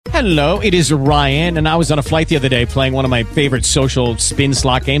Hello, it is Ryan, and I was on a flight the other day playing one of my favorite social spin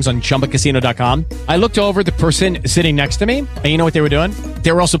slot games on ChumbaCasino.com. I looked over at the person sitting next to me, and you know what they were doing?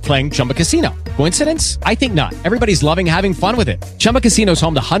 They were also playing Chumba Casino. Coincidence? I think not. Everybody's loving having fun with it. Chumba Casino is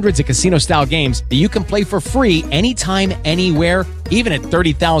home to hundreds of casino-style games that you can play for free anytime, anywhere, even at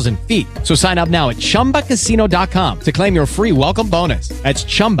 30,000 feet. So sign up now at ChumbaCasino.com to claim your free welcome bonus. That's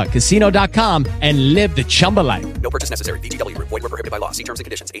ChumbaCasino.com and live the Chumba life. No purchase necessary. VGW. Void where prohibited by law. See terms and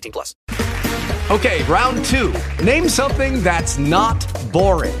conditions. 18 plus. Okay, round two. Name something that's not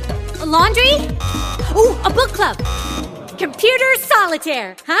boring. A laundry? Ooh, a book club. Computer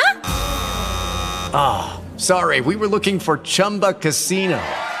solitaire, huh? Ah, sorry. We were looking for Chumba Casino.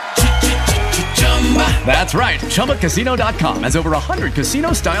 That's right. ChumbaCasino.com has over 100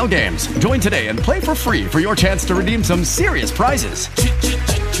 casino-style games. Join today and play for free for your chance to redeem some serious prizes.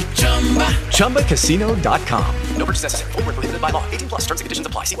 ChumbaCasino.com. No purchase necessary. Void where prohibited by law. 18 plus. Terms and conditions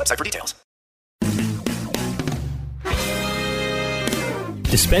apply. See website for details.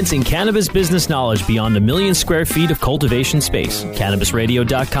 Dispensing cannabis business knowledge beyond 1 million square feet of cultivation space.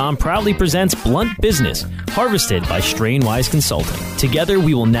 CannabisRadio.com proudly presents Blunt Business, harvested by Strainwise Consulting. Together,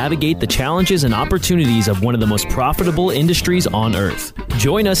 we will navigate the challenges and opportunities of one of the most profitable industries on earth.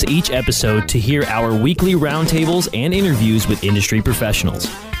 Join us each episode to hear our weekly roundtables and interviews with industry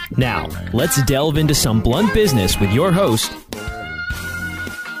professionals. Now, let's delve into some blunt business with your host.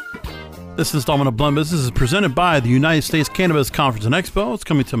 This installment of Blunt Business is presented by the United States Cannabis Conference and Expo. It's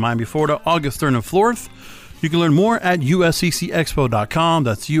coming to Miami, Florida, August 3rd and 4th. You can learn more at usccexpo.com.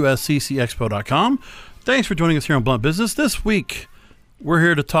 That's usccexpo.com. Thanks for joining us here on Blunt Business. This week, we're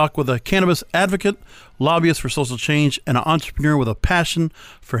here to talk with a cannabis advocate, lobbyist for social change, and an entrepreneur with a passion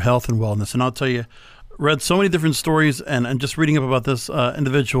for health and wellness. And I'll tell you, read so many different stories, and just reading up about this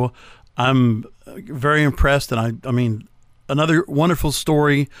individual, I'm very impressed. And I mean, another wonderful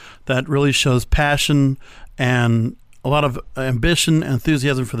story that really shows passion and a lot of ambition and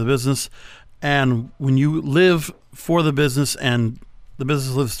enthusiasm for the business. And when you live for the business and the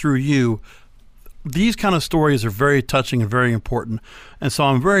business lives through you, these kind of stories are very touching and very important. And so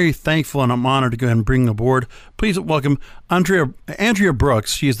I'm very thankful and I'm honored to go ahead and bring aboard. Please welcome Andrea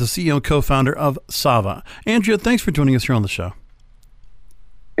Brooks. She is the CEO and co-founder of Sava. Andrea, thanks for joining us here on the show.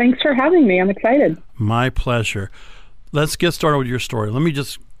 Thanks for having me. I'm excited. My pleasure. Let's get started with your story. Let me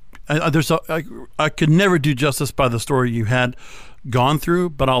just, I could never do justice by the story you had gone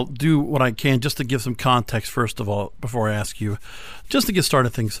through, but I'll do what I can just to give some context, first of all, before I ask you, just to get started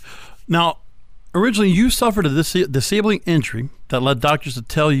things. Now, originally, you suffered a disabling injury that led doctors to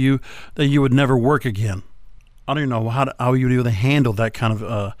tell you that you would never work again. I don't even know how you would even handle that kind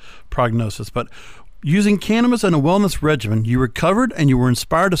of prognosis, but using cannabis and a wellness regimen, you recovered and you were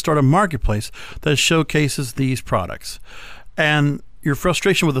inspired to start a marketplace that showcases these products. And your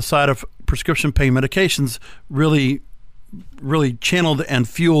frustration with the side of prescription pain medications really channeled and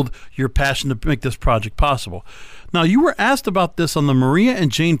fueled your passion to make this project possible. Now, you were asked about this on the Maria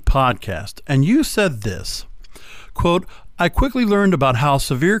and Jane podcast, and you said this, quote, "I quickly learned about how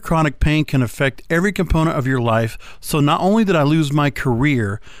severe chronic pain can affect every component of your life, so not only did I lose my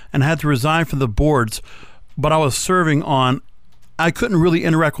career and had to resign from the boards, but I was serving on, I couldn't really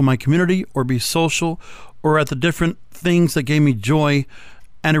interact with my community or be social or at the different things that gave me joy,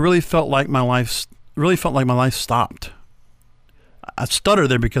 and it really felt like my life stopped." I stutter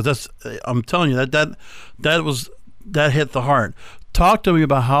there because I'm telling you that hit the heart. Talk to me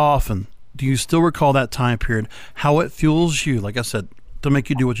about how often do you still recall that time period, how it fuels you, like I said, to make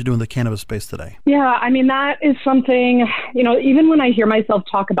you do what you do in the cannabis space today? Yeah, I mean, that is something, even when I hear myself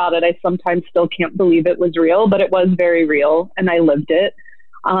talk about it, I sometimes still can't believe it was real, but it was very real and I lived it.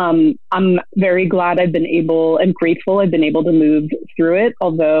 I'm very glad I've been able and grateful I've been able to move through it,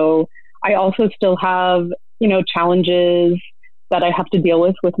 although I also still have, challenges that I have to deal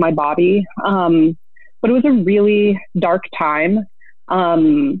with my body. But it was a really dark time.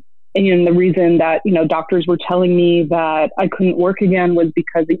 And the reason that, doctors were telling me that I couldn't work again was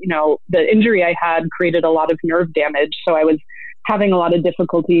because, the injury I had created a lot of nerve damage. So I was having a lot of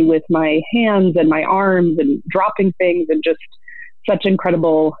difficulty with my hands and my arms and dropping things and just such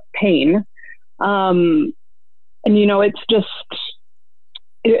incredible pain.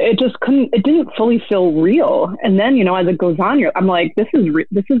 It didn't fully feel real. And then, as it goes on, I'm like, this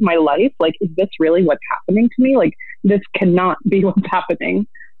is my life. Like, is this really what's happening to me? Like, this cannot be what's happening.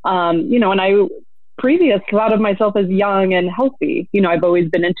 And I previous thought of myself as young and healthy. I've always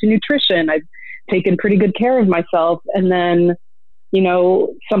been into nutrition. I've taken pretty good care of myself. And then,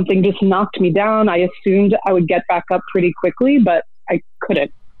 something just knocked me down. I assumed I would get back up pretty quickly, but I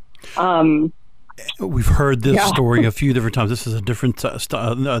couldn't. we've heard this story a few different times. This is a different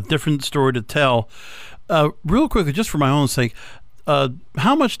story to tell. Real quickly, just for my own sake,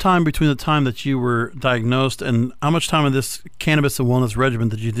 how much time between the time that you were diagnosed and how much time of this cannabis and wellness regimen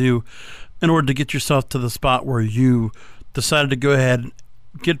did you do in order to get yourself to the spot where you decided to go ahead,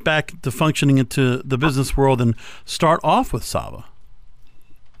 get back to functioning into the business world and start off with Sava?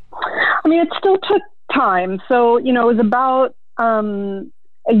 I mean, it still took time. So, it was about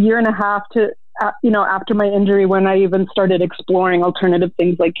a year and a half to, after my injury when I even started exploring alternative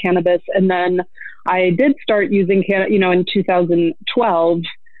things like cannabis. And then I did start using in 2012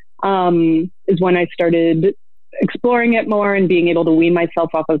 is when I started exploring it more and being able to wean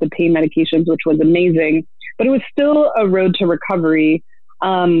myself off of the pain medications, which was amazing. But it was still a road to recovery.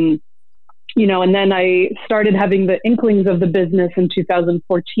 And then I started having the inklings of the business in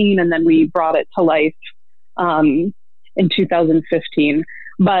 2014, and then we brought it to life in 2015.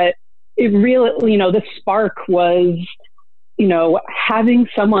 But it really, the spark was, having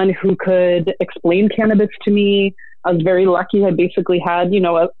someone who could explain cannabis to me. I was very lucky. I basically had,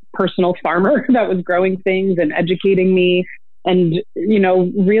 a personal farmer that was growing things and educating me, and,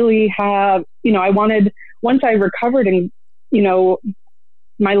 really have, I wanted, once I recovered and,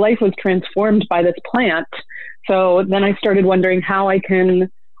 my life was transformed by this plant. So then I started wondering how I can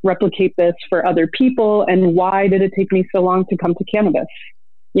replicate this for other people, and why did it take me so long to come to cannabis?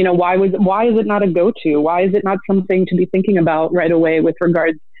 Why is it not a go-to? Why is it not something to be thinking about right away with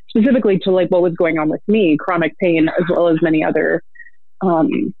regards specifically to like what was going on with me, chronic pain, as well as many other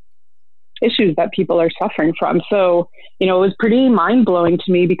issues that people are suffering from. So, it was pretty mind blowing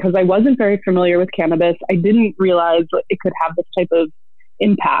to me because I wasn't very familiar with cannabis. I didn't realize it could have this type of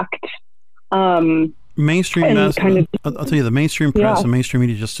impact. Mainstream mass, I'll tell you, the mainstream press and mainstream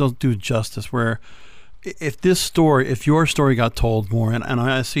media just don't do justice. Where if your story got told more, and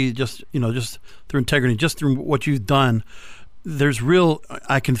I see just through integrity, just through what you've done,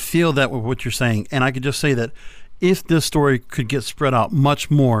 I can feel that with what you're saying. And I could just say that if this story could get spread out much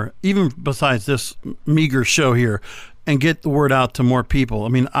more, even besides this meager show here, and get the word out to more people, I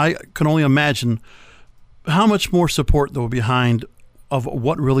mean, I can only imagine how much more support there will be behind of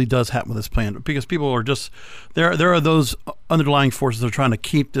what really does happen with this plant, because people are just there are those underlying forces that are trying to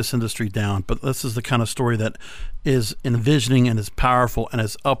keep this industry down. But this is the kind of story that is envisioning and is powerful and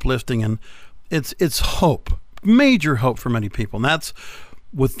is uplifting, and it's hope, major hope for many people. And that's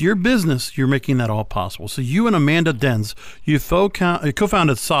with your business, you're making that all possible. So you and Amanda Denz, you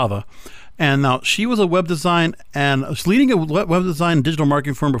co-founded Sava, and now she was a web design and was leading a web design and digital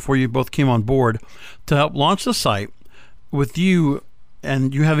marketing firm before you both came on board to help launch the site. With you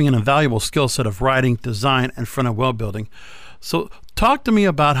and you having an invaluable skill set of writing, design, and front-end web building. So talk to me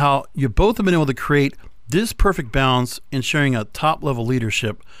about how you both have been able to create this perfect balance in sharing a top-level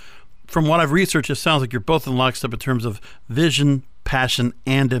leadership. From what I've researched, it sounds like you're both in lockstep in terms of vision, passion,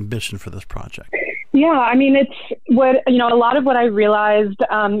 and ambition for this project. Yeah, I mean, it's what, a lot of what I realized,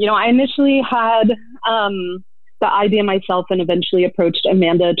 I initially had the idea myself and eventually approached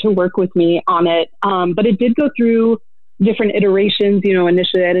Amanda to work with me on it. But it did go through different iterations.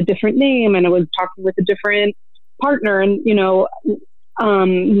 Initially I had a different name and I was talking with a different partner, and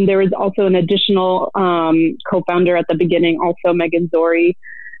there was also an additional co-founder at the beginning, also Megan Zori.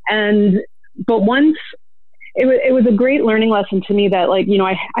 But once it was a great learning lesson to me that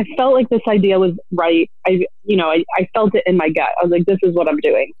I felt like this idea was right. I felt it in my gut. I was like, this is what I'm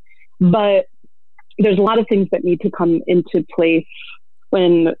doing. But there's a lot of things that need to come into place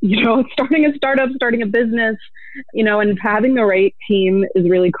when, starting a startup, starting a business, and having the right team is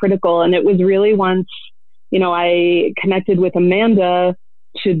really critical. And it was really once, I connected with Amanda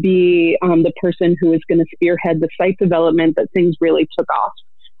to be the person who was going to spearhead the site development, that things really took off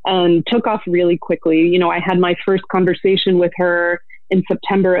really quickly. I had my first conversation with her in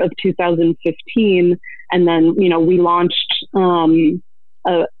September of 2015. And then, we launched,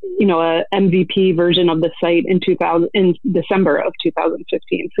 a MVP version of the site in December of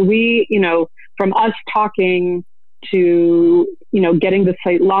 2015. So we, from us talking to, getting the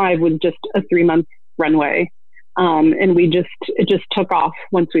site live was just a 3-month runway. And it just took off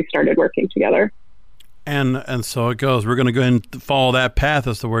once we started working together. And so it goes. We're going to go ahead and follow that path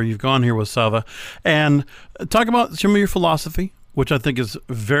as to where you've gone here with Sava, and talk about some of your philosophy, which I think is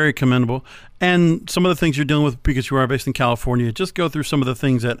very commendable, and some of the things you're dealing with because you are based in California. Just go through some of the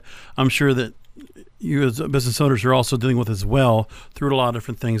things that I'm sure that you as business owners are also dealing with as well, through a lot of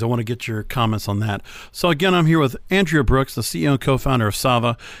different things. I want to get your comments on that. So again, I'm here with Andrea Brooks, the CEO and co-founder of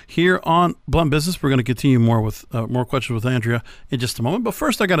Sava, here on Blunt Business. We're going to continue more questions with Andrea in just a moment. But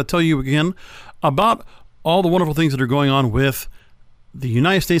first, I got to tell you again about all the wonderful things that are going on with the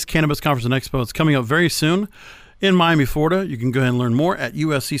United States Cannabis Conference and Expo. It's coming up very soon in Miami, Florida. You can go ahead and learn more at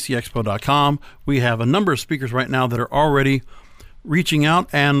usccexpo.com. We have a number of speakers right now that are already reaching out,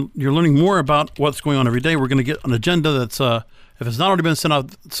 and you're learning more about what's going on every day. We're going to get an agenda that's, if it's not already been sent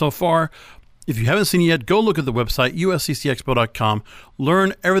out so far, if you haven't seen it yet, go look at the website, usccexpo.com.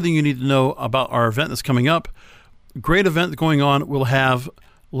 Learn everything you need to know about our event that's coming up. Great event going on. We'll have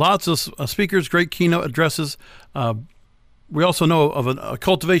lots of speakers, great keynote addresses. We also know of a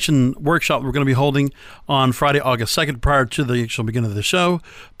cultivation workshop we're going to be holding on Friday, August 2nd, prior to the actual beginning of the show.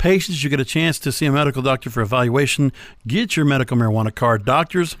 Patients, you get a chance to see a medical doctor for evaluation. Get your medical marijuana card.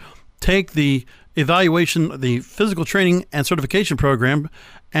 Doctors, take the evaluation, the physical training and certification program,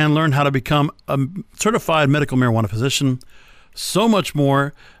 and learn how to become a certified medical marijuana physician. So much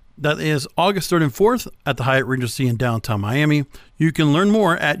more. That is August 3rd and 4th at the Hyatt Regency in downtown Miami. You can learn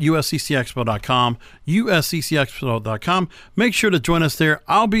more at usccexpo.com, usccexpo.com. Make sure to join us there.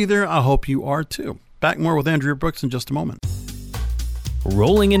 I'll be there. I hope you are too. Back more with Andrea Brooks in just a moment.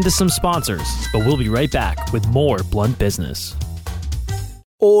 Rolling into some sponsors, but we'll be right back with more Blunt Business.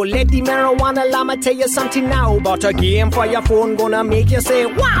 Oh, let the marijuana llama tell you something now about a game for your phone gonna make you say,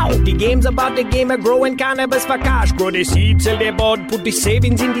 wow! The game's about the game of growing cannabis for cash. Grow the seed, sell the bud, put the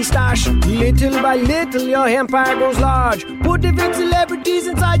savings in the stash. Little by little, your empire grows large. Put the big celebrities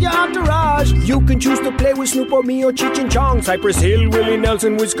inside your entourage. You can choose to play with Snoop or me or Cheech and Chong. Cypress Hill, Willie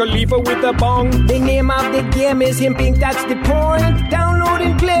Nelson, Wiz Khalifa with a bong. The name of the game is Hemp Inc., that's the point. Download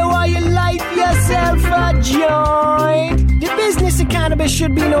and play while you light yourself a joint. The business of cannabis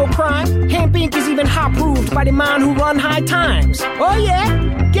should be no crime. Hemp Inc. is even hot-proofed by the man who run High Times. Oh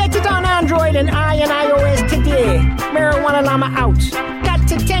yeah? Get it on Android and iOS today. Marijuana llama out. Got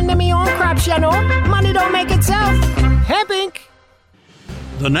to tend to me own crops, you know. Money don't make itself. Hemp Inc.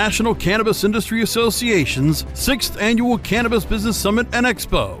 The National Cannabis Industry Association's 6th Annual Cannabis Business Summit and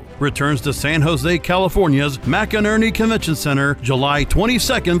Expo returns to San Jose, California's McInerney Convention Center July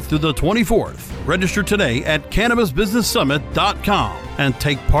 22nd through the 24th. Register today at cannabisbusinesssummit.com and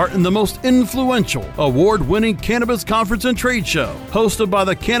take part in the most influential, award-winning cannabis conference and trade show hosted by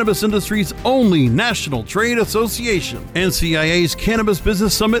the cannabis industry's only national trade association. NCIA's Cannabis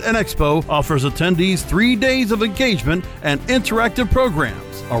Business Summit and Expo offers attendees 3 days of engagement and interactive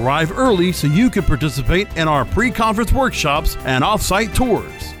programs. Arrive early so you can participate in our pre-conference workshops and off-site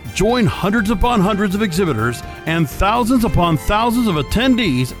tours. Join hundreds upon hundreds of exhibitors and thousands upon thousands of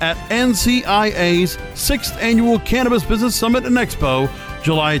attendees at NCIA's 6th Annual Cannabis Business Summit and Expo,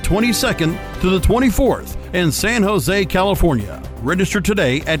 July 22nd to the 24th in San Jose, California. Register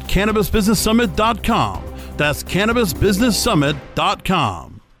today at cannabisbusinesssummit.com. That's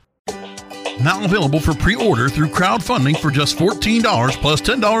cannabisbusinesssummit.com. Now available for pre-order through crowdfunding for just $14 plus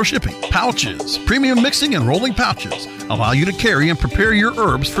 $10 shipping. Pouches, premium mixing and rolling pouches, allow you to carry and prepare your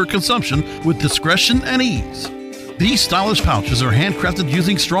herbs for consumption with discretion and ease. These stylish pouches are handcrafted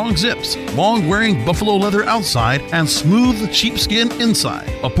using strong zips, long-wearing buffalo leather outside, and smooth sheepskin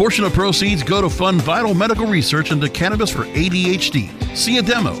inside. A portion of proceeds go to fund vital medical research into cannabis for ADHD. See a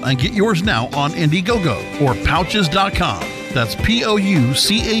demo and get yours now on Indiegogo or pouches.com. That's POUCHZ.com.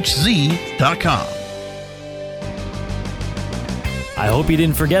 I hope you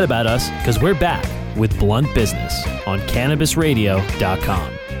didn't forget about us, because we're back with Blunt Business on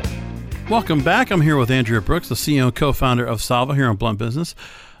CannabisRadio.com. Welcome back. I'm here with Andrea Brooks, the CEO and co-founder of Sava here on Blunt Business.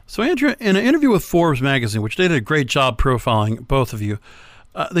 So, Andrea, in an interview with Forbes magazine, which they did a great job profiling both of you,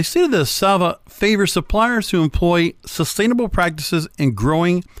 they stated that Sava favors suppliers who employ sustainable practices in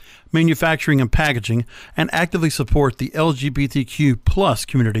growing, manufacturing, and packaging, and actively support the LGBTQ plus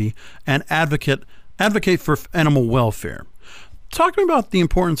community and advocate for animal welfare. Talk to me about the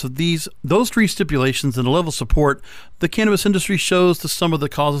importance of those three stipulations and the level of support the cannabis industry shows to some of the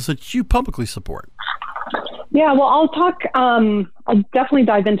causes that you publicly support. Yeah, well, I'll definitely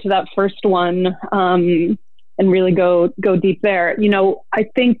dive into that first one and really go deep there. You know, I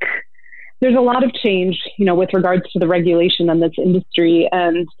think there's a lot of change, you know, with regards to the regulation in this industry.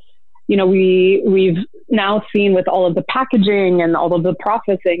 And, you know, we've now seen with all of the packaging and all of the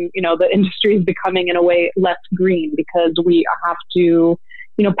processing, you know, the industry is becoming in a way less green because we have to,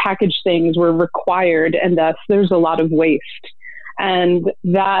 you know, package things. We're required, and thus there's a lot of waste. And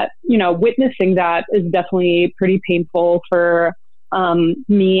that, you know, witnessing that is definitely pretty painful for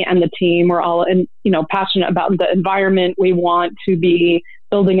me and the team. We're all, passionate about the environment. We want to be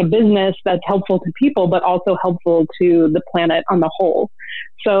building a business that's helpful to people, but also helpful to the planet on the whole.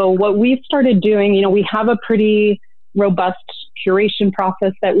 So what we've started doing, you know, we have a pretty robust curation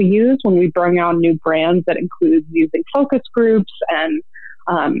process that we use when we bring on new brands that includes using focus groups and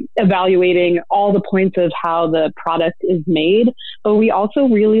evaluating all the points of how the product is made. But we also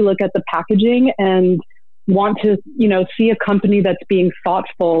really look at the packaging and want to, see a company that's being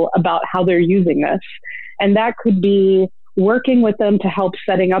thoughtful about how they're using this. And that could be working with them to help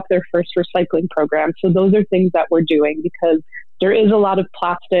setting up their first recycling program. So those are things that we're doing because there is a lot of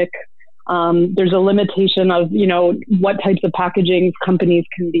plastic. There's a limitation of, what types of packaging companies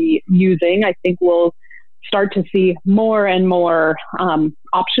can be using. I think we'll start to see more and more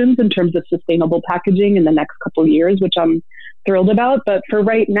options in terms of sustainable packaging in the next couple of years, which I'm thrilled about. But for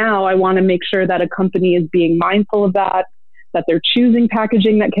right now, I want to make sure that a company is being mindful of that they're choosing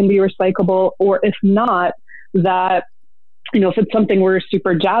packaging that can be recyclable, or if not, that, if it's something we're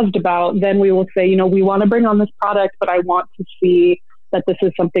super jazzed about, then we will say, we want to bring on this product, but I want to see that this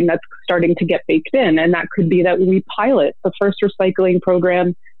is something that's starting to get baked in. And that could be that we pilot the first recycling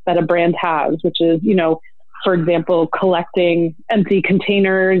program that a brand has, which is, for example, collecting empty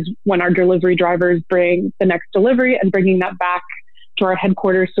containers when our delivery drivers bring the next delivery and bringing that back to our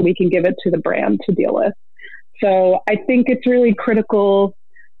headquarters so we can give it to the brand to deal with. So I think it's really critical,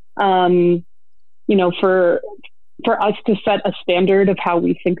 for us to set a standard of how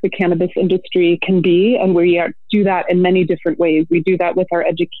we think the cannabis industry can be. And we do that in many different ways. We do that with our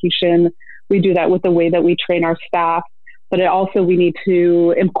education. We do that with the way that we train our staff. But we need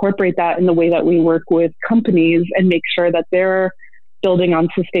to incorporate that in the way that we work with companies and make sure that they're building on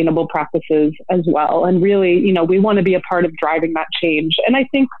sustainable practices as well. And really, we want to be a part of driving that change. And I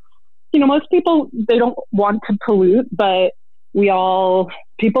think, most people, they don't want to pollute, but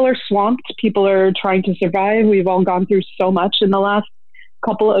people are swamped. People are trying to survive. We've all gone through so much in the last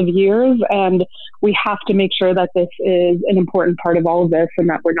couple of years, and we have to make sure that this is an important part of all of this and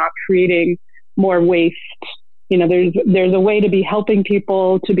that we're not creating more waste. There's a way to be helping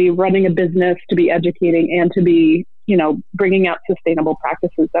people, to be running a business, to be educating, and to be, bringing out sustainable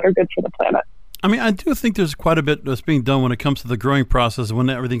practices that are good for the planet. I mean, I do think there's quite a bit that's being done when it comes to the growing process and when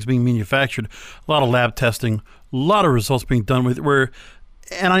everything's being manufactured. A lot of lab testing, a lot of results being done with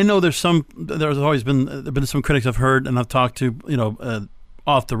and I know there's some critics I've heard and I've talked to,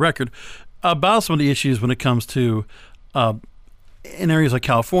 off the record about some of the issues when it comes to in areas like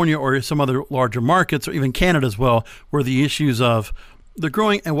California or some other larger markets or even Canada as well, where the issues of the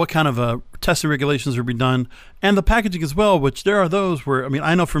growing and what kind of testing regulations are being done and the packaging as well, which there are those where,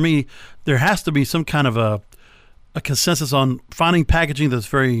 I know for me, there has to be some kind of a consensus on finding packaging that's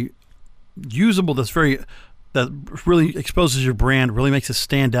very usable, that really exposes your brand, really makes it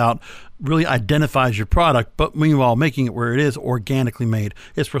stand out, really identifies your product, but meanwhile making it where it is organically made,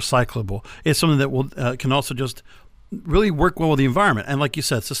 it's recyclable. It's something that will can also just really work well with the environment. And like you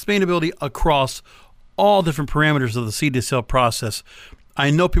said, sustainability across all different parameters of the seed to sale process. I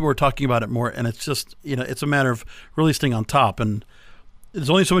know people are talking about it more, and it's just, it's a matter of really staying on top. And there's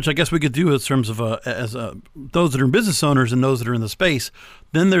only so much I guess we could do in terms of those that are business owners and those that are in the space.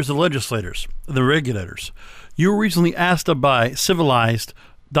 Then there's the legislators, the regulators. You were recently asked by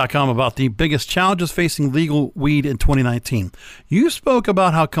Civilized.com about the biggest challenges facing legal weed in 2019. You spoke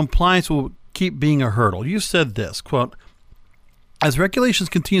about how compliance will keep being a hurdle. You said this, quote, "As regulations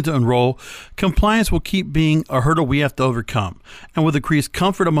continue to unroll, compliance will keep being a hurdle we have to overcome. And with increased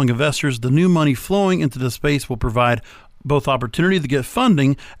comfort among investors, the new money flowing into the space will provide both opportunity to get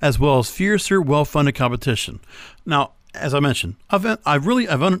funding as well as fiercer, well-funded competition." Now, as I mentioned, I've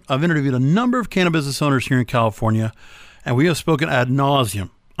interviewed a number of cannabis business owners here in California, and we have spoken ad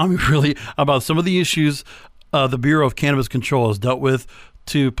nauseum. Really about some of the issues the Bureau of Cannabis Control has dealt with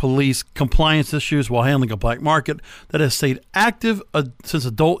to police compliance issues while handling a black market that has stayed active since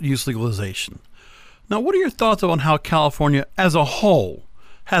adult use legalization. Now, what are your thoughts on how California as a whole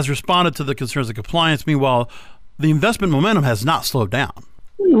has responded to the concerns of compliance? Meanwhile, the investment momentum has not slowed down.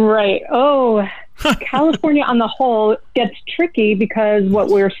 Right. Oh, California on the whole gets tricky because what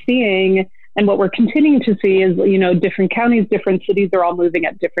we're seeing and what we're continuing to see is, different counties, different cities are all moving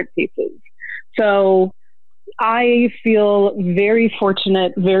at different paces. So I feel very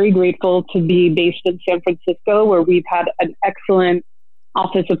fortunate, very grateful to be based in San Francisco, where we've had an excellent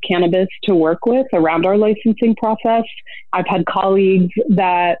Office of Cannabis to work with around our licensing process. I've had colleagues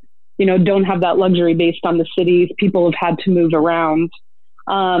that, don't have that luxury based on the cities. People have had to move around.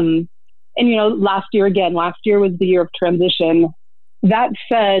 Last year was the year of transition. That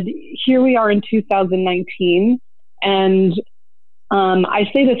said, here we are in 2019, and I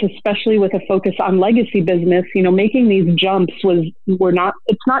say this especially with a focus on legacy business. Making these jumps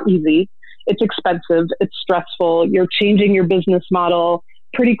it's not easy. It's expensive. It's stressful. You're changing your business model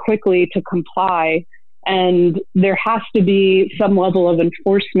pretty quickly to comply. And there has to be some level of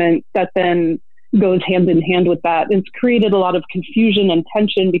enforcement that then, goes hand in hand with that. It's created a lot of confusion and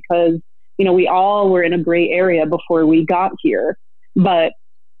tension because, we all were in a gray area before we got here. But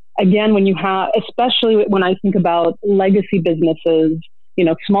again, when you have, especially when I think about legacy businesses,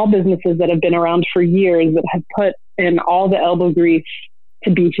 small businesses that have been around for years that have put in all the elbow grease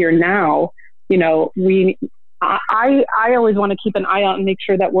to be here now, I always want to keep an eye out and make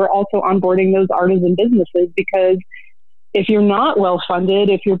sure that we're also onboarding those artisan businesses, because if you're not well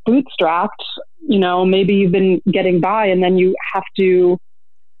funded, if you're bootstrapped, maybe you've been getting by and then you have to,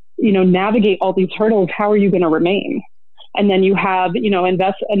 navigate all these hurdles. How are you going to remain? And then you have,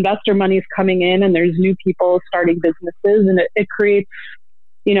 investor monies coming in and there's new people starting businesses, and it creates,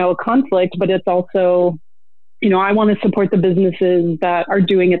 a conflict, but it's also, I want to support the businesses that are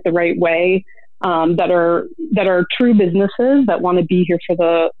doing it the right way, that are true businesses that want to be here for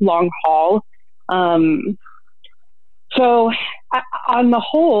the long haul. So on the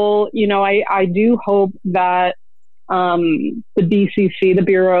whole, I do hope that the BCC, the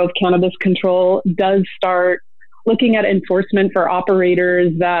Bureau of Cannabis Control, does start looking at enforcement for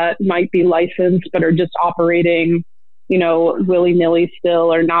operators that might be licensed but are just operating, willy-nilly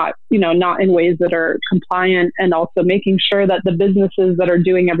still, or not, not in ways that are compliant, and also making sure that the businesses that are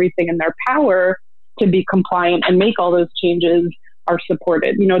doing everything in their power to be compliant and make all those changes are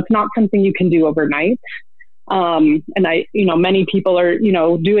supported. It's not something you can do overnight. And many people are,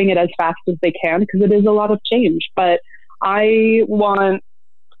 doing it as fast as they can because it is a lot of change. But I want,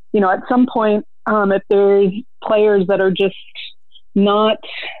 at some point, if there's players that are just not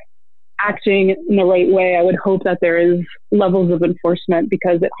acting in the right way, I would hope that there is levels of enforcement,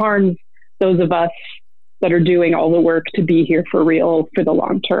 because it harms those of us that are doing all the work to be here for real for the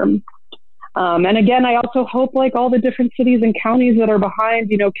long term. And again, I also hope all the different cities and counties that are behind,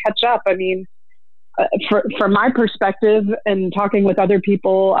 catch up. I mean, from my perspective and talking with other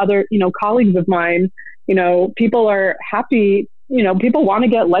people, colleagues of mine, people are happy. People want to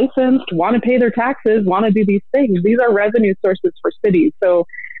get licensed, want to pay their taxes, want to do these things. These are revenue sources for cities. So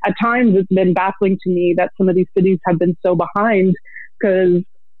at times it's been baffling to me that some of these cities have been so behind, because,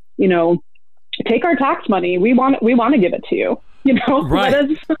 take our tax money. We want to give it to you.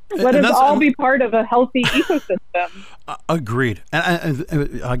 Right. Let us all be part of a healthy ecosystem. Agreed.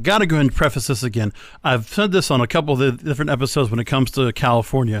 And I got to go ahead and preface this again. I've said this on a couple of the different episodes when it comes to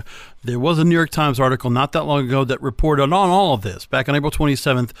California. There was a New York Times article not that long ago that reported on all of this back on April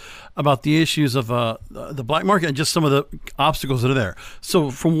 27th about the issues of the black market and just some of the obstacles that are there. So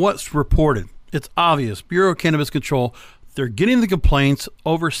from what's reported, it's obvious. Bureau of Cannabis Control, they're getting the complaints,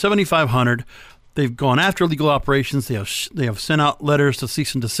 over 7,500. They've gone after illegal operations. They have sent out letters to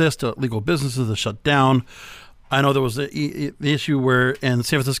cease and desist to legal businesses to shut down. I know there was the issue where in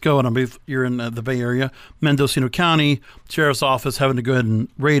San Francisco, and I believe you're in the Bay Area, Mendocino County Sheriff's Office having to go ahead and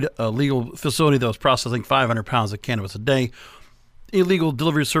raid a legal facility that was processing 500 pounds of cannabis a day. Illegal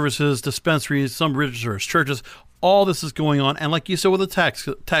delivery services, dispensaries, some religious churches. All this is going on. And like you said with the tax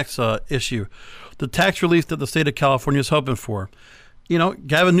issue, the tax relief that the state of California is hoping for.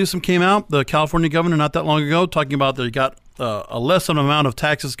 Gavin Newsom came out, the California governor, not that long ago, talking about they got a less amount of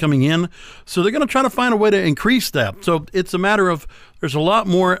taxes coming in. So they're going to try to find a way to increase that. So it's a matter of, there's a lot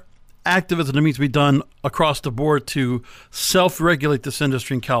more activism that needs to be done across the board to self-regulate this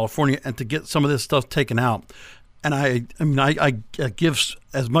industry in California and to get some of this stuff taken out. And I give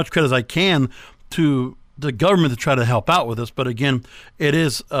as much credit as I can to the government to try to help out with this. But again, it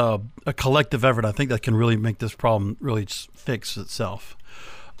is a collective effort, I think, that can really make this problem really fix itself.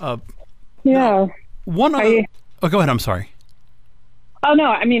 Yeah. Go ahead. I'm sorry. Oh no.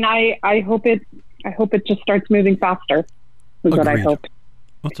 I mean, I hope it just starts moving faster. Is what I hope.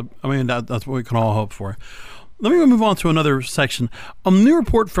 That's what we can all hope for. Let me move on to another section. A new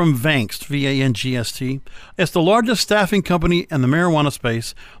report from Vangst, V-A-N-G-S-T. It's the largest staffing company in the marijuana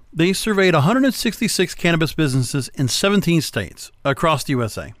space. They surveyed 166 cannabis businesses in 17 states across the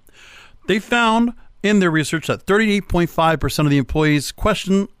USA. They found in their research that 38.5% of the employees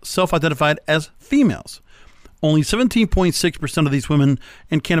questioned self-identified as females. Only 17.6% of these women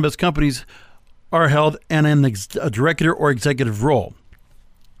in cannabis companies are held in a director or executive role.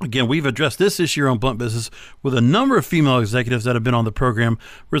 Again, we've addressed this issue on Blunt Business with a number of female executives that have been on the program,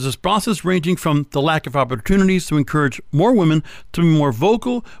 with responses ranging from the lack of opportunities to encourage more women to be more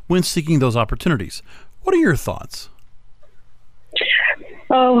vocal when seeking those opportunities. What are your thoughts?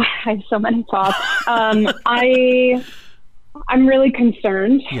 Oh, I have so many thoughts. I'm really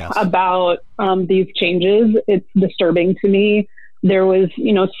concerned about these changes. It's disturbing to me. There was,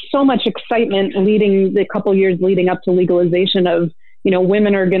 so much excitement leading the couple years leading up to legalization of,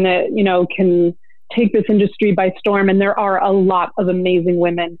 women are going to, can take this industry by storm. And there are a lot of amazing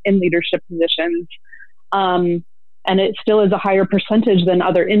women in leadership positions. And it still is a higher percentage than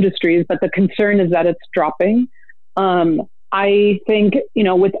other industries, but the concern is that it's dropping. I think,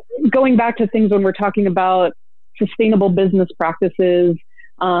 with going back to things when we're talking about sustainable business practices,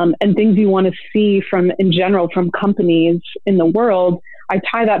 and things you want to see in general from companies in the world, I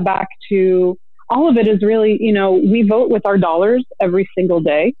tie that back to all of it is really, we vote with our dollars every single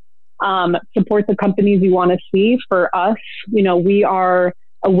day. Support the companies you want to see. For us, we are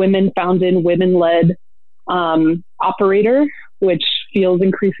a women-founded, women-led operator, which feels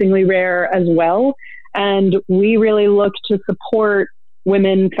increasingly rare as well. And we really look to support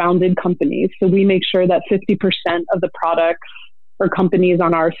women-founded companies. So we make sure that 50% of the products or companies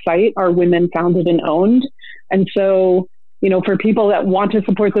on our site are women-founded and owned. And so, for people that want to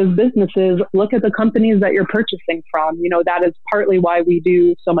support those businesses, look at the companies that you're purchasing from. That is partly why we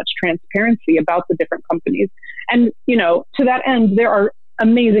do so much transparency about the different companies. And, to that end, there are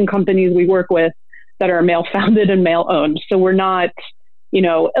amazing companies we work with that are male-founded and male-owned. So we're not,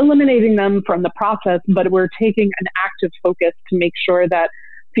 eliminating them from the process, but we're taking an active focus to make sure that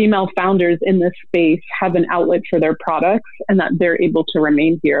female founders in this space have an outlet for their products and that they're able to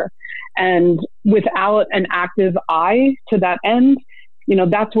remain here. And without an active eye to that end,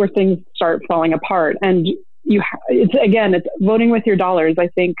 that's where things start falling apart. And it's voting with your dollars. I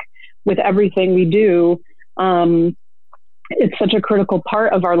think with everything we do, it's such a critical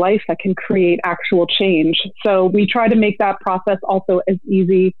part of our life that can create actual change. So we try to make that process also as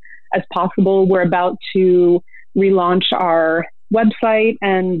easy as possible. We're about to relaunch our website,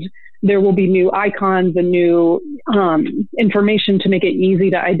 and there will be new icons and new information to make it easy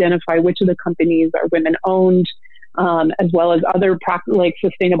to identify which of the companies are women-owned, as well as other like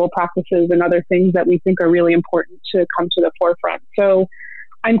sustainable practices and other things that we think are really important to come to the forefront. So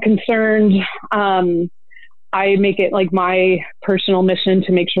I'm concerned. I make it like my personal mission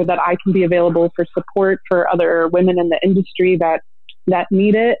to make sure that I can be available for support for other women in the industry that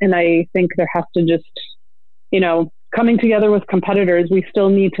need it. And I think there has to just, coming together with competitors, we still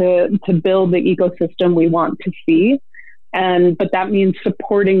need to build the ecosystem we want to see. But that means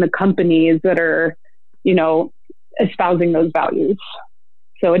supporting the companies that are, espousing those values.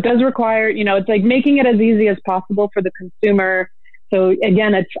 So it does require, it's like making it as easy as possible for the consumer. So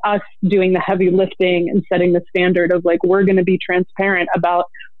again, it's us doing the heavy lifting and setting the standard of like, we're going to be transparent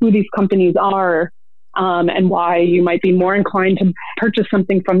about who these companies are, and why you might be more inclined to purchase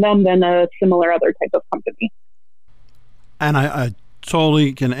something from them than a similar other type of company. And I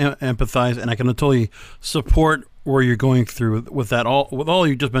totally can empathize, and I can totally support where you're going through with all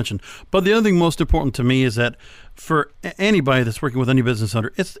you just mentioned. But the other thing most important to me is that for anybody that's working with any business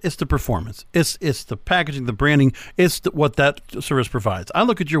owner, it's the performance, it's the packaging, the branding, it's what that service provides. I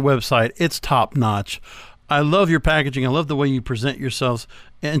look at your website; it's top notch. I love your packaging. I love the way you present yourselves,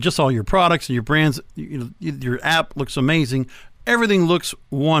 and just all your products and your brands. Your app looks amazing. Everything looks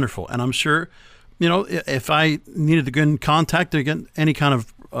wonderful, and I'm sure. If I needed to get in contact to get any kind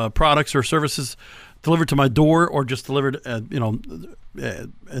of products or services delivered to my door or just delivered, in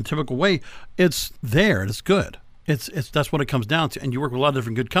a typical way, it's there. It's good. That's what it comes down to. And you work with a lot of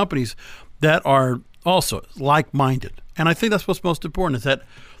different good companies that are also like-minded. And I think that's what's most important is that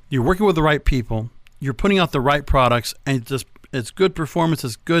you're working with the right people, you're putting out the right products, and it's good performance,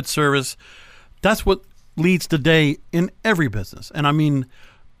 it's good service. That's what leads the day in every business. And I mean,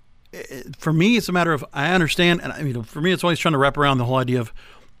 for me, it's a matter of, I understand, and for me, it's always trying to wrap around the whole idea of,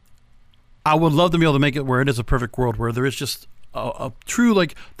 I would love to be able to make it where it is a perfect world, where there is just a true,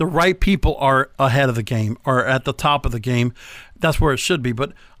 like, the right people are ahead of the game, or at the top of the game. That's where it should be.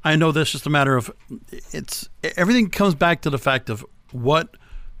 But I know that's just a matter of, everything comes back to the fact of what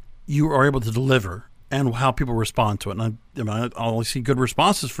you are able to deliver and how people respond to it. And I always see good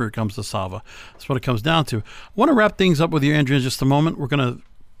responses for it comes to Sava. That's what it comes down to. I want to wrap things up with you, Andrea, in just a moment. We're going to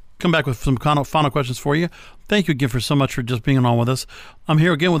come back with some final questions for you. Thank you again for so much for just being on with us. I'm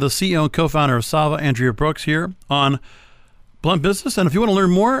here again with the CEO and co-founder of Sava, Andrea Brooks, here on Blunt Business. And if you want to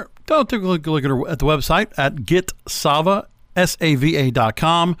learn more, go take a look at the website at getsava.com.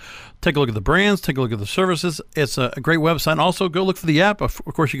 Take a look at the brands, take a look at the services. It's a great website. And also, go look for the app. Of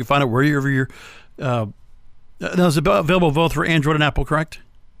course, you can find it wherever you're. Now, it's available both for Android and Apple, correct?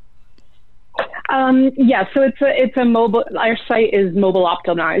 Yeah, so it's a mobile. Our site is mobile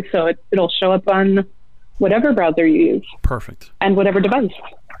optimized, so it'll show up on whatever browser you use. Perfect. And whatever device.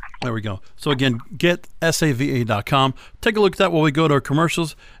 There we go. So again, getsava.com. Take a look at that while we go to our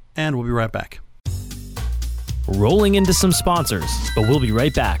commercials, and we'll be right back. Rolling into some sponsors, but we'll be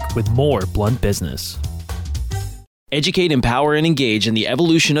right back with more Blunt Business. Educate, empower, and engage in the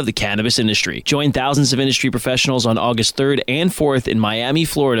evolution of the cannabis industry. Join thousands of industry professionals on August 3rd and 4th in Miami,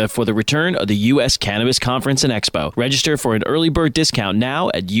 Florida for the return of the U.S. Cannabis Conference and Expo. Register for an early bird discount now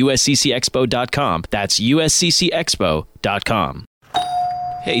at usccexpo.com. That's usccexpo.com.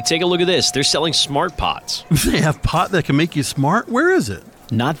 Hey, take a look at this. They're selling smart pots. They have pot that can make you smart? Where is it?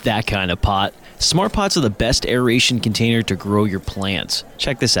 Not that kind of pot. Smart pots are the best aeration container to grow your plants.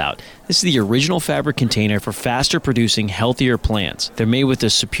 Check this out. This is the original fabric container for faster producing, healthier plants. They're made with a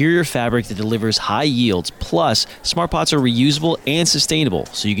superior fabric that delivers high yields. Plus, smart pots are reusable and sustainable,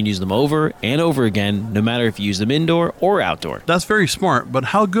 so you can use them over and over again, no matter if you use them indoor or outdoor. That's very smart, but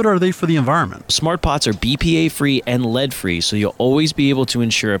how good are they for the environment? Smart pots are BPA-free and lead-free, so you'll always be able to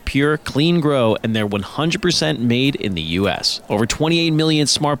ensure a pure, clean grow, and they're 100% made in the U.S. Over 28 million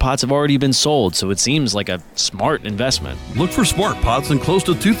smart pots have already been sold, so it seems like a smart investment. Look for smart pots in close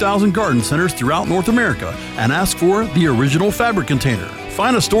to 2,000 garden centers throughout North America and ask for the original fabric container.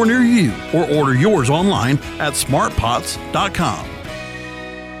 Find a store near you or order yours online at smartpots.com.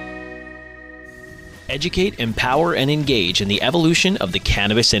 Educate, empower, and engage in the evolution of the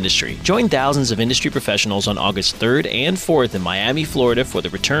cannabis industry. Join thousands of industry professionals on August 3rd and 4th in Miami, Florida for the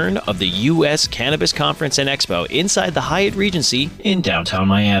return of the U.S. Cannabis Conference and Expo inside the Hyatt Regency in downtown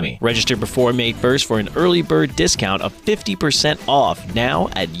Miami. Register before May 1st for an early bird discount of 50% off now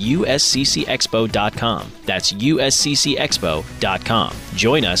at usccexpo.com. That's usccexpo.com.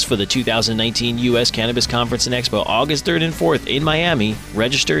 Join us for the 2019 U.S. Cannabis Conference and Expo August 3rd and 4th in Miami.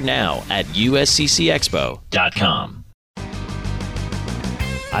 Register now at usccexpo.com. I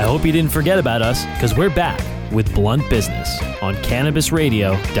hope you didn't forget about us, because we're back with Blunt Business on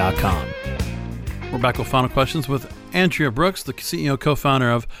CannabisRadio.com. We're back with final questions with Andrea Brooks, the CEO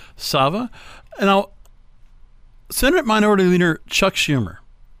co-founder of Sava. And now, Senate Minority Leader Chuck Schumer,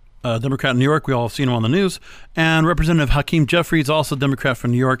 a Democrat in New York, we all have seen him on the news, and Representative Hakeem Jeffries, also a Democrat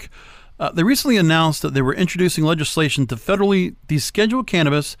from New York, they recently announced that they were introducing legislation to federally deschedule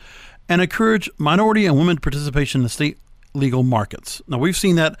cannabis and encourage minority and women participation in the state legal markets. Now, we've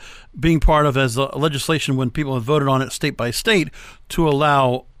seen that being part of as a legislation when people have voted on it state by state to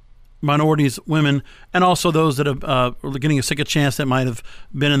allow minorities, women, and also those that are getting a second chance that might have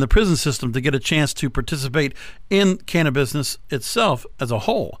been in the prison system to get a chance to participate in cannabis business itself as a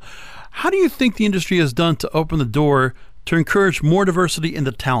whole. How do you think the industry has done to open the door to encourage more diversity in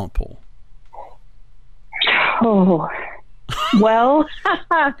the talent pool? Oh, well,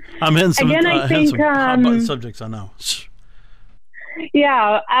 I'm in some, again, I think, some hot button subjects, I know.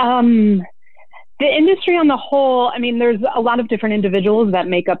 Yeah. The industry on the whole, I mean, there's a lot of different individuals that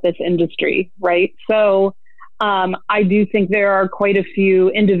make up this industry, right? So I do think there are quite a few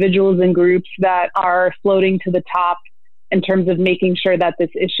individuals and groups that are floating to the top in terms of making sure that this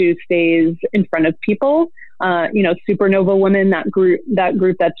issue stays in front of people. Supernova Women, that group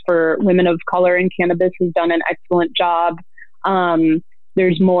that's for women of color in cannabis, has done an excellent job.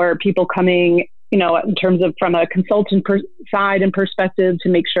 There's more people coming, in terms of from a consultant side and perspective to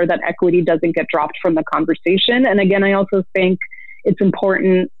make sure that equity doesn't get dropped from the conversation. And again, I also think it's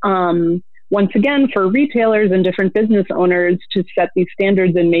important, once again, for retailers and different business owners to set these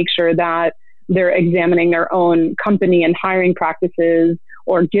standards and make sure that they're examining their own company and hiring practices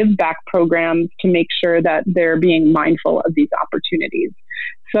or give back programs to make sure that they're being mindful of these opportunities.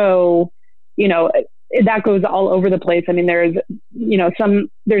 So, that goes all over the place. I mean, there's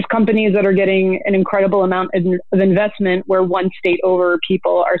companies that are getting an incredible amount of investment where one state over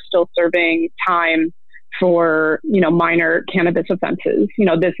people are still serving time for, minor cannabis offenses.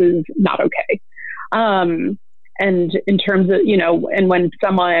 This is not okay. And in terms of, and when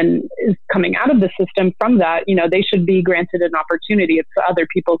someone is coming out of the system from that, they should be granted an opportunity. If other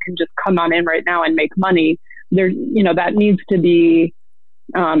people can just come on in right now and make money, that needs to be,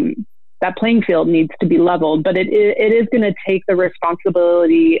 that playing field needs to be leveled, but it is going to take the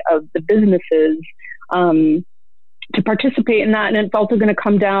responsibility of the businesses to participate in that. And it's also going to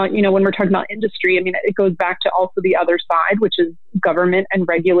come down, when we're talking about industry, I mean, it goes back to also the other side, which is government and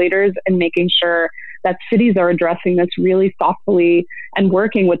regulators, and making sure that cities are addressing this really thoughtfully and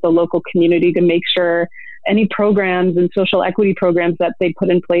working with the local community to make sure any programs and social equity programs that they put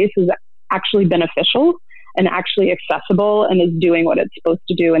in place is actually beneficial and actually accessible and is doing what it's supposed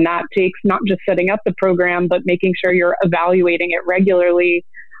to do. And that takes not just setting up the program, but making sure you're evaluating it regularly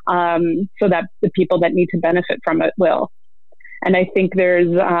so that the people that need to benefit from it will. And I think there's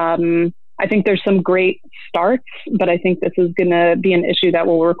some great starts, but I think this is going to be an issue that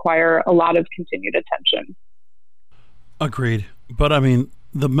will require a lot of continued attention. Agreed. But I mean,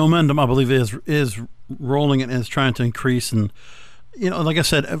 the momentum, I believe, is rolling and is trying to increase. And, like I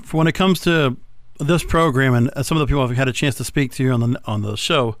said, when it comes to this program and some of the people I've had a chance to speak to on the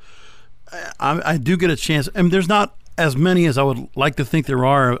show, I do get a chance. And there's not as many as I would like to think there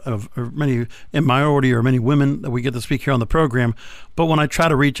are of many in minority or many women that we get to speak here on the program. But when I try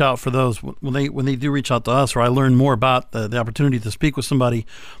to reach out for those, when they do reach out to us, or I learn more about the opportunity to speak with somebody,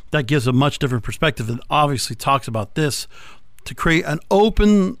 that gives a much different perspective and obviously talks about this to create an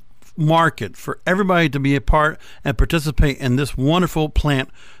open market for everybody to be a part and participate in this wonderful plant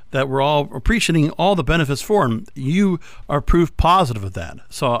that we're all appreciating all the benefits for. And you are proof positive of that.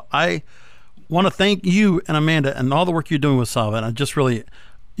 So I want to thank you and Amanda and all the work you're doing with Sava. And I just really,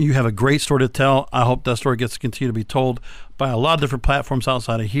 you have a great story to tell. I hope that story gets to continue to be told by a lot of different platforms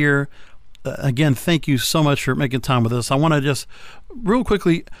outside of here. Again, thank you so much for making time with us. I want to just real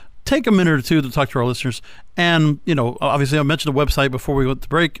quickly take a minute or two to talk to our listeners. And, obviously I mentioned the website before we went to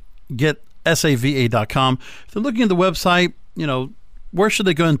break, GetSava.com. If they're looking at the website, where should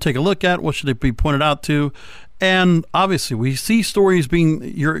they go and take a look at? What should they be pointed out to? And obviously, we see stories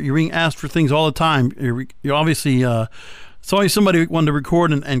you're being asked for things all the time. You're obviously, it's always somebody wanting to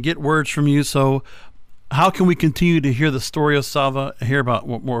record and get words from you. So how can we continue to hear the story of Sava, hear about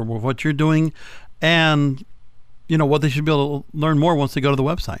what you're doing, and, what they should be able to learn more once they go to the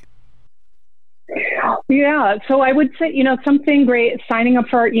website? Yeah, so I would say, something great, signing up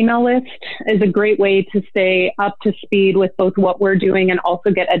for our email list is a great way to stay up to speed with both what we're doing and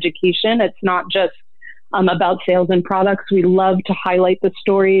also get education. It's not just about sales and products. We love to highlight the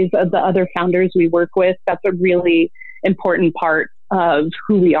stories of the other founders we work with. That's a really important part of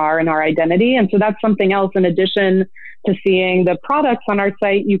who we are and our identity. And so that's something else. In addition to seeing the products on our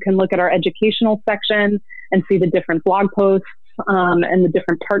site, you can look at our educational section and see the different blog posts and the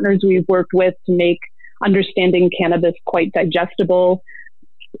different partners we've worked with to make understanding cannabis quite digestible,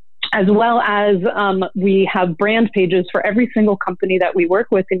 as well as we have brand pages for every single company that we work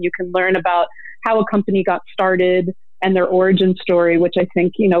with, and you can learn about how a company got started and their origin story, which I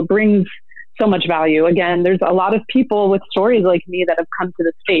think, brings so much value. Again, there's a lot of people with stories like me that have come to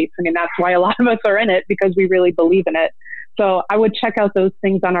the space. I mean, that's why a lot of us are in it, because we really believe in it. So I would check out those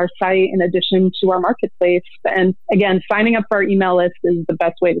things on our site in addition to our marketplace. And again, signing up for our email list is the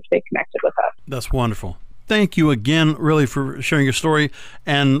best way to stay connected with us. That's wonderful. Thank you again, really, for sharing your story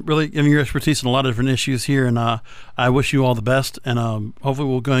and really giving your expertise on a lot of different issues here. And I wish you all the best. And hopefully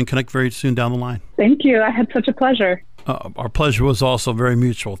we'll go and connect very soon down the line. Thank you. I had such a pleasure. Our pleasure was also very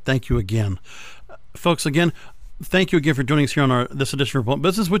mutual. Thank you again. Folks, again, thank you again for joining us here on this edition of Blunt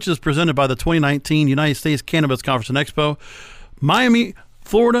Business, which is presented by the 2019 United States Cannabis Conference and Expo, Miami,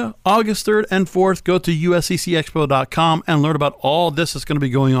 Florida, August 3rd and 4th. Go to usccexpo.com and learn about all this that's going to be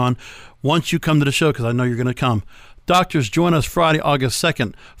going on once you come to the show, because I know you're going to come. Doctors, join us Friday, August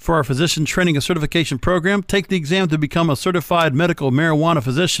 2nd for our physician training and certification program. Take the exam to become a certified medical marijuana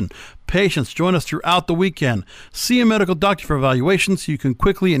physician. Patients, join us throughout the weekend. See a medical doctor for evaluation so you can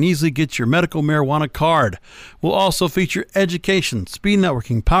quickly and easily get your medical marijuana card. We'll also feature education, speed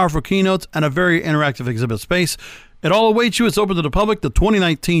networking, powerful keynotes, and a very interactive exhibit space. It all awaits you. It's open to the public. The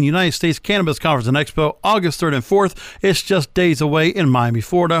 2019 United States Cannabis Conference and Expo, August 3rd and 4th. It's just days away in Miami,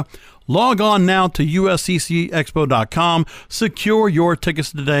 Florida. Log on now to usccexpo.com. Secure your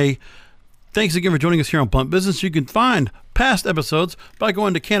tickets today. Thanks again for joining us here on Blunt Business. You can find past episodes by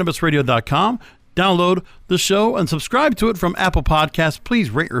going to cannabisradio.com. Download the show and subscribe to it from Apple Podcasts.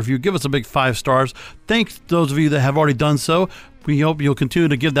 Please rate and review. Give us a big 5 stars. Thanks to those of you that have already done so. We hope you'll continue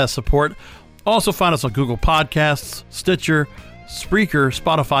to give that support. Also find us on Google Podcasts, Stitcher, Spreaker,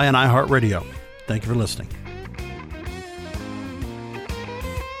 Spotify, and iHeartRadio. Thank you for listening.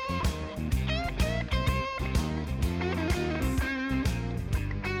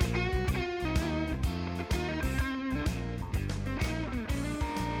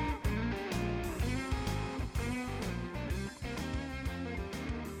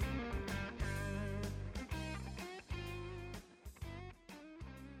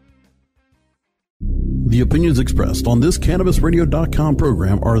 The opinions expressed on this CannabisRadio.com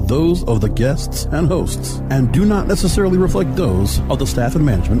program are those of the guests and hosts and do not necessarily reflect those of the staff and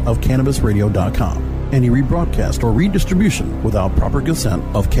management of CannabisRadio.com. Any rebroadcast or redistribution without proper consent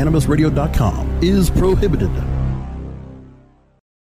of CannabisRadio.com is prohibited.